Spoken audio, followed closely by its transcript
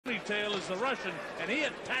is the Russian, and he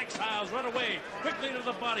attacks Hiles right away. Quickly to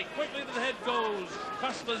the body, quickly to the head goes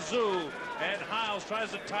Kostya Tszyu, and Hiles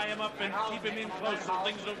tries to tie him up and keep him in close so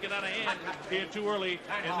things don't get out of hand here too early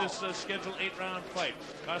in this scheduled 8-round fight.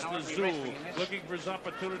 Kostya Tszyu looking for his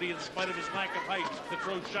opportunity in spite of his lack of height to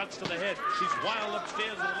throw shots to the head. He's wild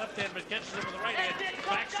upstairs with the left hand, but catches him with the right hand.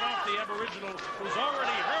 Backs off the Aboriginal, who's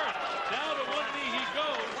already hurt. Down to one knee he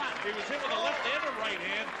goes. He was hit with a left and a right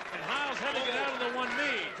hand, and Hiles had to get out of the one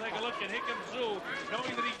knee. Take a look at Hickam Tszyu,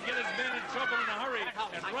 knowing that he can get his man in trouble in a hurry,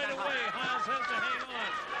 and right away Hiles has to hang on.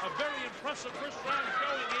 A very impressive first round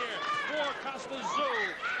showing here for Kostya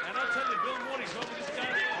Tszyu. And I'll tell you, Bill Morty told me this guy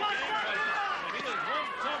is a gangbuster, and he is one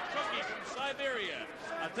tough cookie from Siberia.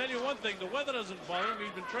 I'll tell you one thing, the weather doesn't bother him.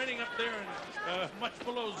 He's been training up there in much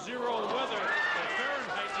below zero weather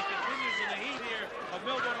Fahrenheit. He continues in the heat here of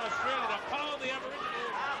Melbourne, Australia, to pound the Aboriginal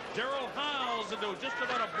Daryl Hiles into just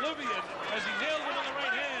about oblivion as he nails him in the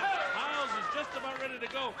right hand. Hiles is just about ready to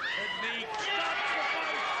go, and he stops the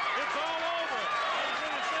fight. It's all over. I was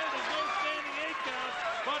going to say there's no standing 8 count,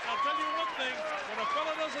 but I'll tell you one thing, when a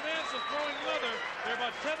fella doesn't answer throwing leather, there are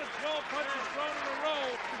about 10 or 12 punches thrown in a row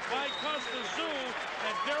by Kostya Tszyu,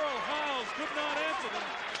 and Daryl Hiles could not answer them.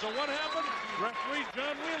 So what happened? Referee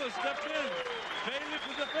John Wheeler stepped in. Failure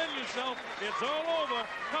to defend yourself. It's all over.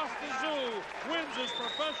 Kostya Tszyu wins his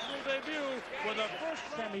professional debut with a first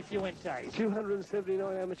Sammy Fuente.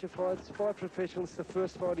 279 amateur fights, 5 professionals. The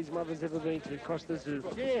first fight his mother's ever been to. Kostya Tszyu.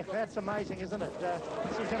 Yeah, that's amazing, isn't it?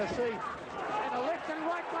 She's going to see. And a left and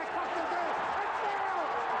right by Kostya Tszyu. It's now!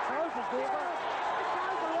 It's over, Gorba. It's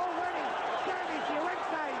over already. Sammy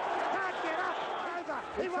Fuente can't get up. It's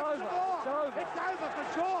over. He wants some more. It's over for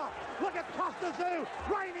sure. Look at Kostya Tszyu.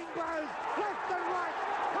 Raining blows. Left and right.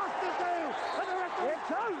 Kostya Tszyu. And the referee.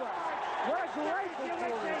 It's over. What a great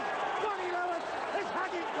Fuente. Johnny Lewis is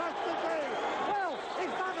hugging Kostya Tszyu. Well,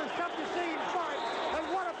 his mother's come to see him fight. And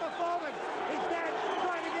what a performance. His dad's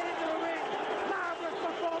trying to get into the ring. Marvelous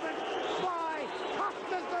performance by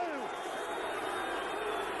Kostya Tszyu.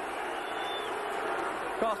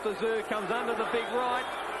 Kostya Tszyu comes under the big right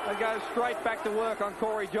and goes straight back to work on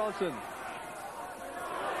Corey Johnson.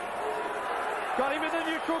 Got him in the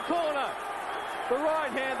neutral corner. The right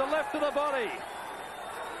hand, the left to the body.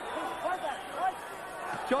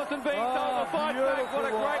 Johnson being told to fight back. What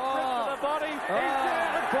a great grip to the body. He's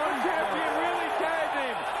down. The champion really tagged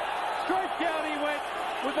him. Straight down he went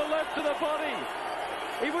with the left to the body.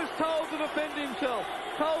 He was told to defend himself,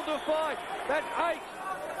 told to fight. That's 8.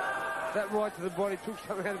 That right to the body took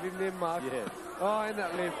something out of him then, Mark. Yeah. Oh, and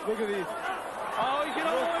that left. Look at this. Oh, he's in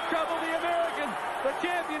a lot of trouble, the American. The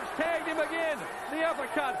champion's tagged him again. The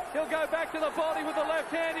uppercut. He'll go back to the body with the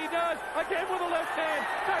left hand. He does. Again with the left hand.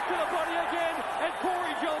 Back to the body again. And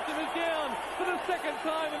Corey Johnson is down for the second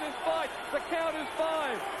time in this fight. The count is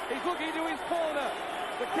 5. He's looking to his corner.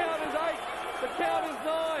 The count is 8. The count is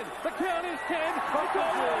 9. The count is 10. It's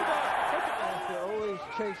all over. They always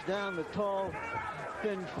chase down the tall,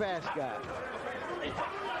 thin, fast guy.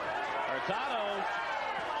 Hurtado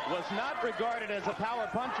was not regarded as a power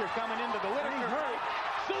puncher coming into the literature.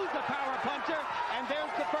 Tszyu's a power puncher, and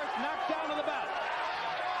there's the first knockdown of the bout.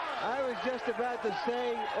 I was just about to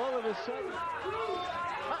say, all of a sudden.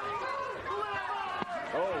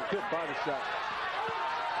 Oh, good body shot.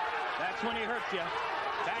 That's when he hurts you.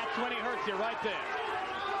 That's when he hurts you right there.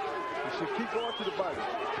 You should keep going to the body.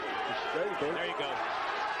 There you go. There you go.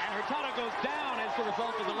 And Hurtado goes down as the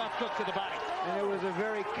result of the left hook to the body. And it was a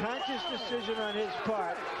very conscious decision on his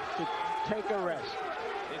part to take a rest.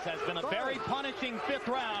 This has been a very punishing 5th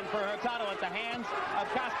round for Hurtado at the hands of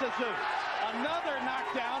Kostya Tszyu. Another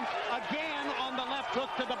knockdown, again on the left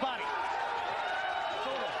hook to the body.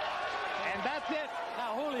 And that's it.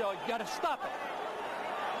 Now, Julio, you got to stop it.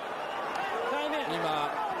 Time in.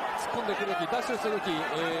 今突っ込んでくるとき、ダッシュするとき、ロ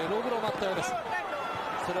ーブロー待ったようです。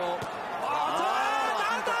それを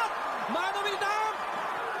前のめりダウ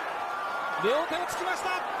ン、両手をつきました。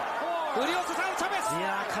フリオス・サンチャベス。い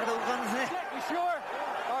やー、体動かんですね。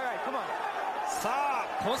さあ、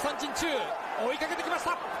コンスタンチン・チュー追いかけてきまし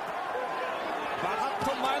た。バタッ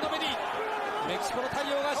と前のめり、メキシコの太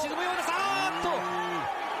陽が沈むようです。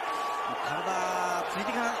体つい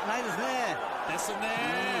ていかないですね。です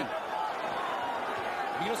ね。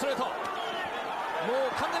右のストレート。も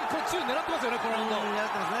う完全にこっちを狙ってますよね、このラウンド。狙っ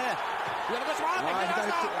てますね。やり出します。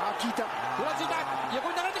聞いた。ふらついた。横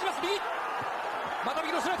に流れてきます。右。また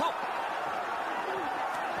右のストレート。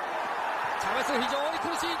チャベス非常に苦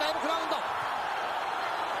しい第6ラウンド。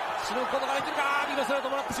しのぐことができるか。右のストレート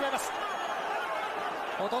もらってしまいます。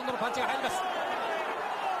ほとんどのパンチが入ります。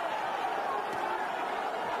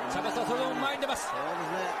チャベスはそれでも前に出ます。そうで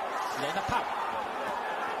すね。試合になった。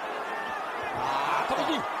飛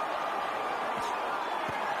びに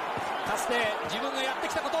かつて自分がやって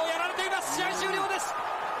きたことをやられています。試合終了です。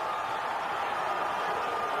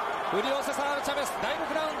フリオ・セサール・チャベス第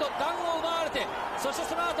6ラウンドダウンを奪われて、そして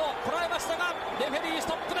その後こらえましたがレフェリース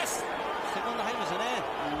トップです。セコンド入りましたね。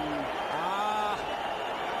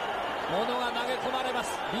物が投げ込まれま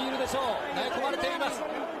す。ビールでしょう。投げ込まれています。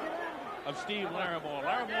Of Steve Larimore.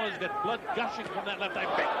 Larimore's got blood gushing from that left eye.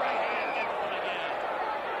 Big right hand gets one again.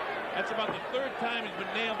 That's about the third time he's been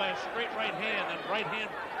nailed by a straight right hand, and right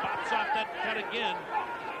hand pops off that cut again.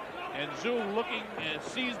 And Tszyu looking and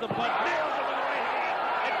sees the blood, nails him with the right hand,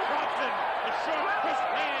 and drops him. A short, crisp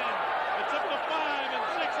hand. It's up to 5 and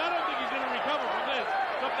 6. I don't think he's going to recover from this.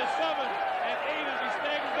 It's up to 7 and 8 as he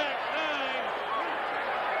staggers back. 9.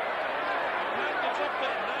 It's up to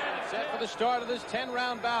 9 and 10. Set for the start of this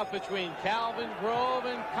 10-round bout between Calvin Grove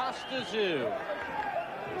and Kostya Tszyu.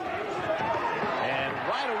 And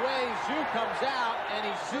right away, Tszyu comes out, and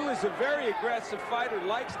Tszyu is a very aggressive fighter,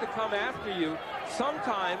 likes to come after you,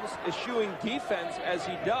 sometimes eschewing defense as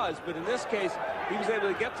he does, but in this case, he was able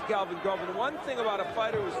to get to Calvin Grove. And one thing about a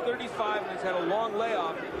fighter who's 35 and has had a long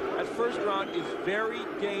layoff at first round is very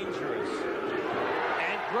dangerous.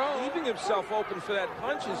 And Grove leaving himself open for that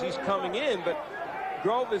punch as he's coming in, but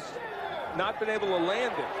Grove has not been able to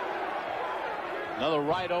land it. Another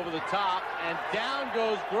right over the top, and down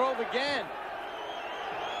goes Grove again.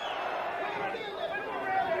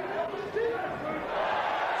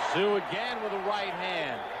 Tszyu again with a right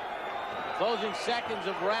hand. Closing seconds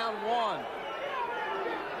of round 1.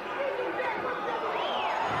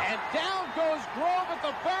 And down goes Grove at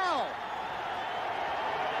the bell.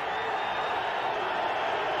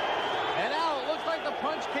 And now it looks like the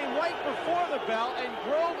punch came right before the bell, and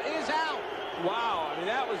Grove is out. Wow, I mean,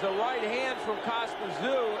 that was a right hand from Kostya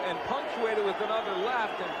Tszyu and punctuated with another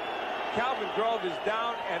left, and Calvin Grove is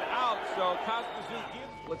down and out, so Kostya Tszyu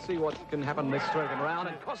gives... Let's see what can happen this second round,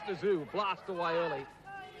 and Kostya Tszyu blasts away early.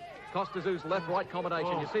 Kostya Tszyu's left-right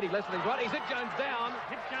combination. You see he left with his right. He's hit Jones down.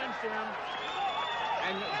 Hit Jones down.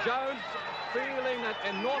 And Jones feeling that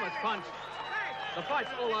enormous punch. The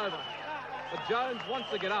fight's all over. But Jones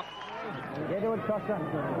wants to get up. Get to it, Kostya.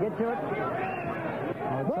 Get to it.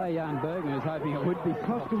 I'd say Jan Bergman is hoping it would be.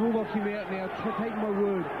 Kostya will knock him out now. Take my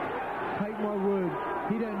word. Take my word.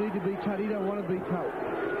 He don't need to be cut. He don't want to be cut.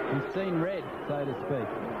 He's seen red, so to speak.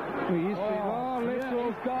 He is. Let's all. He's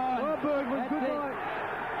gone. Oh, Bergman, good night.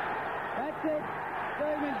 That's it.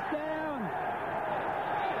 Bergman's down.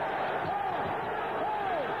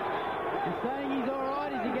 He's saying he's all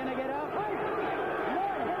right. Is he going to get up?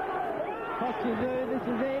 Kostya Tszyu, this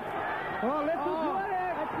is it. Oh, let's all.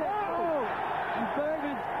 That's it. Oh. And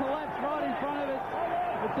Bergman's collapsed right in front of us.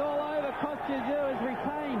 It's all over. Kostya Tszyu has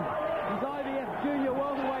retained his IBF junior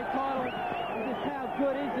welterweight title. Just how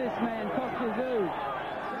good is this man, Kostya Tszyu?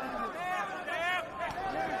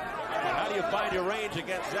 How do you find your range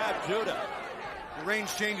against Zab Judah? The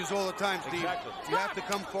range changes all the time, Steve. Exactly. You have to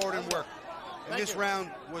come forward and work. And this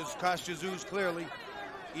round was Kostya Tszyu's clearly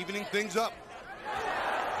evening things up.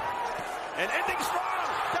 And ending strong.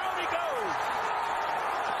 Down he goes.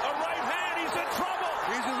 A right hand. He's in trouble.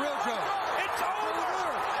 He's in real trouble. It's over.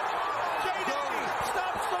 JD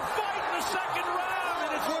stops the fight in the second round.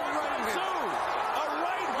 And it's over right Tszyu. A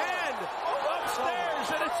right hand upstairs.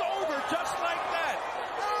 And it's over just like that.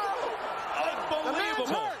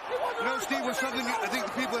 Unbelievable. You know, Steve, was something I think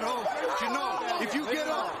the people at home should know. If you get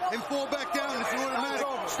up and fall back down, it's an automatic.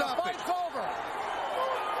 Stop it.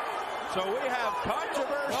 So we have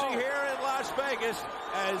controversy here in Las Vegas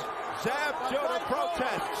as Zab Judah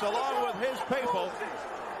protests along with his people.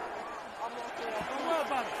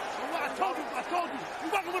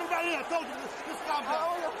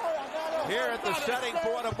 Here at the setting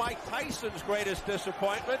for one of Mike Tyson's greatest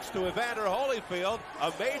disappointments to Evander Holyfield,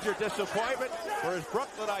 a major disappointment for his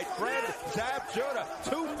Brooklynite friend Zab Judah.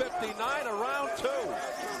 2:59 around 2.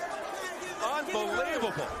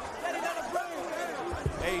 Unbelievable.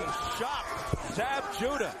 A shocked Zab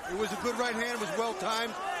Judah. It was a good right hand. It was well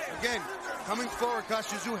timed. Again, coming forward,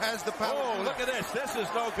 Kostya Tszyu has the power. Oh, look at this. This is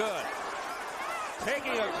no good.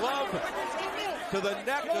 Taking a glove to the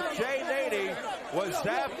neck of Jay Nady was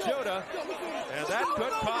Zab Judah, and that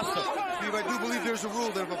could cost him. Steve, I do believe there's a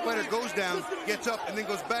rule that if a fighter goes down, gets up, and then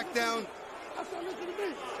goes back down,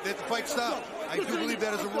 that the fight stops. I do believe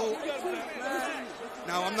that is a rule.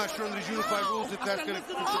 Now, I'm not sure under these unified rules if that's going to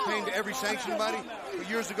pertain to every sanctioned body. But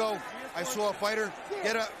years ago, I saw a fighter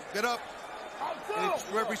get up, and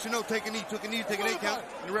the referee said, no, take a knee, took a knee, take an 8 count,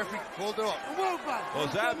 and the referee pulled it off. Well,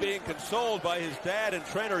 Zab being consoled by his dad and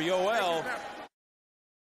trainer Yoel